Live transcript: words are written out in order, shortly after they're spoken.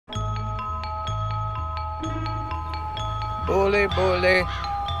Bully, bully.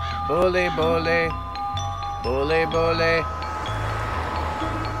 Bully, bully. Bully, bully.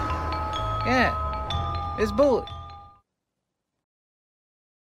 Yeah, it's bully.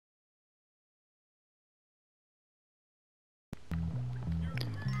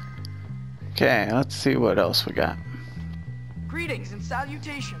 Okay, let's see what else we got. Greetings and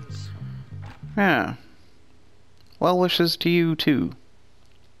salutations. Yeah. Well wishes to you too.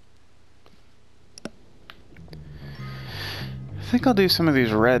 I think I'll do some of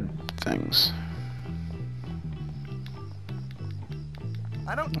these red things.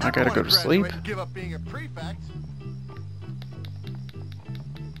 I gotta go to sleep. Give up being a prefect.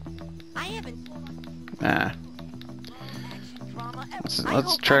 I haven't. Nah.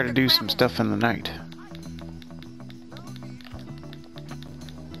 Let's try to do some stuff in the night.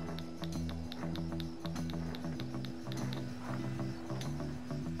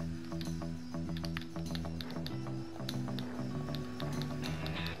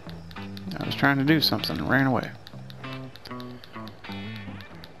 I was trying to do something and ran away.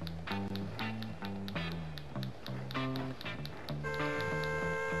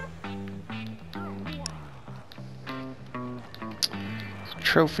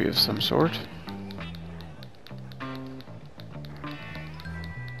 Trophy of some sort.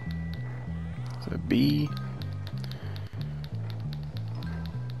 It's a bee.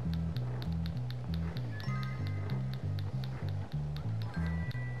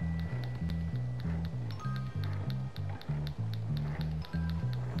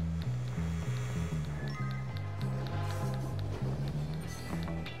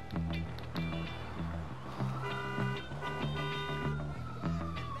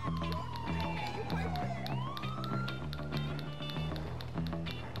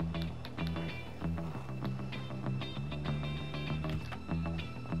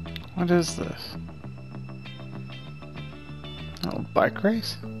 What is this? Oh, bike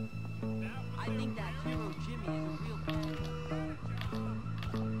race? I think that hero Jimmy is a real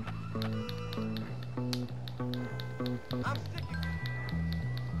I'm sick of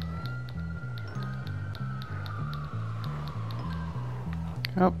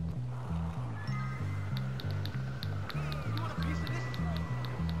Oh. You want a piece of this?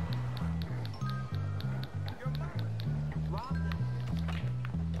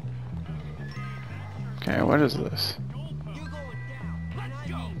 Okay, what is this? You going down. Let's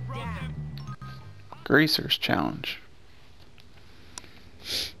go, down. Greasers challenge.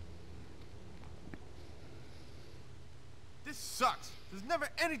 This sucks. There's never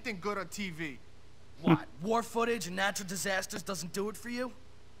anything good on TV. What? War footage and natural disasters doesn't do it for you?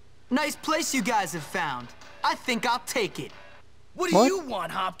 Nice place you guys have found. I think I'll take it. What do What? you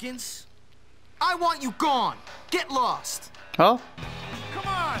want, Hopkins? I want you gone. Get lost. Oh? Come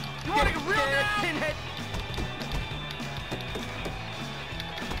on! You want to get real now? Pinhead.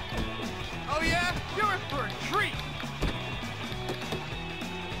 Oh yeah? You're in for a treat.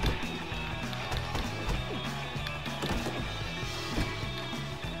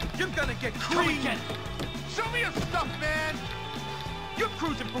 You're gonna get Come creamed. again. Show me your stuff, man. You're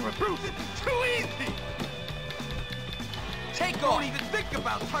cruising for a bruise. It's too easy. Take off. Don't even think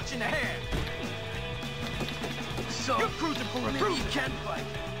about touching the hand. So you're cruising for a bruise. You can fight.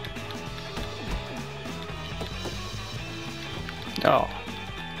 Oh.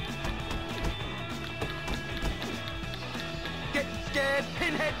 Getting scared,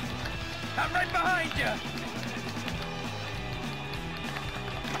 Pinhead? I'm right behind you.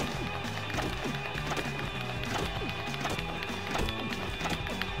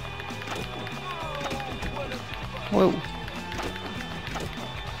 Whoa.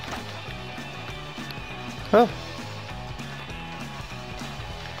 Oh.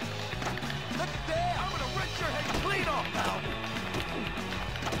 Let's stay. I'm gonna rip your head clean off now.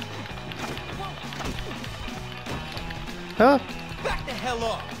 Oh. Back the hell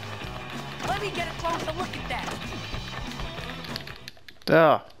off. Let me get a closer look at that.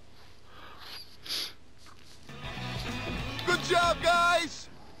 Oh. Good job, guys.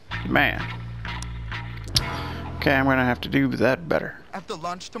 Man. Okay, I'm gonna have to do that better. After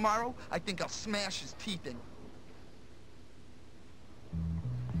lunch tomorrow, I think I'll smash his teeth in.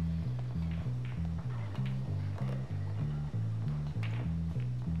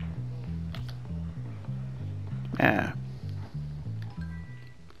 Yeah.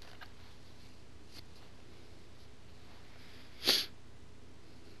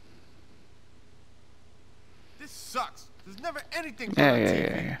 This sucks. There's never anything good Yeah, on yeah, TV.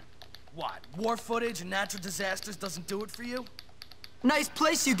 yeah, yeah. What? War footage and natural disasters doesn't do it for you? Nice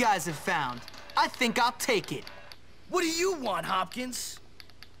place you guys have found. I think I'll take it. What do you want, Hopkins?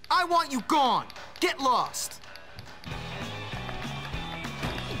 I want you gone. Get lost.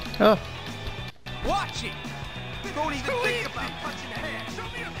 Oh, Watch it! Don't even think about punching the head! Show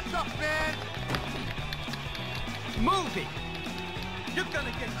me your stuff, man! Move it! You're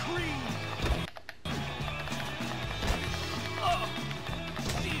gonna get creamed!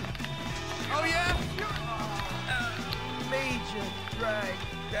 Oh yeah? Major drag,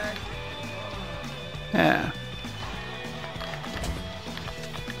 Dad. yeah.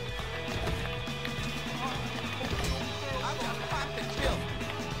 I'm gonna have to kill.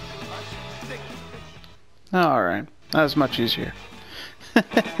 I should stick. Alright. That was much easier.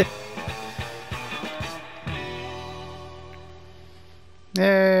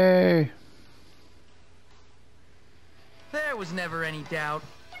 Yay! There was never any doubt.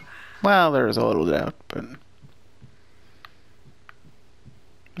 Well, there is a little doubt, but...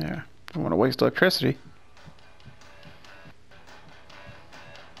 yeah. Don't want to waste electricity.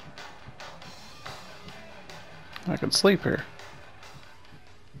 I can sleep here.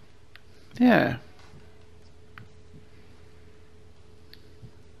 Yeah.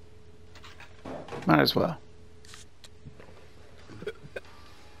 Might as well.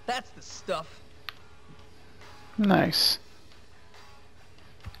 That's the stuff. Nice.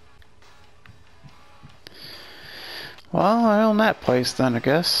 Well, I own that place then, I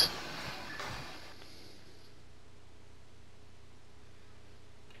guess.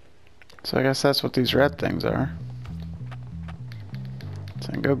 So I guess that's what these red things are. So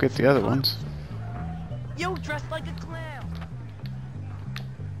I can go get the other ones. You dressed like a clown.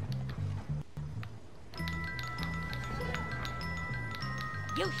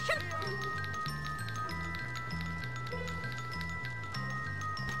 You shoot.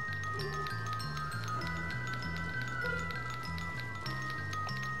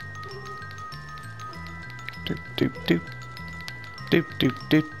 Doop doop doop. Doop doop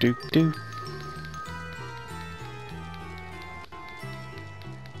doop doop doop.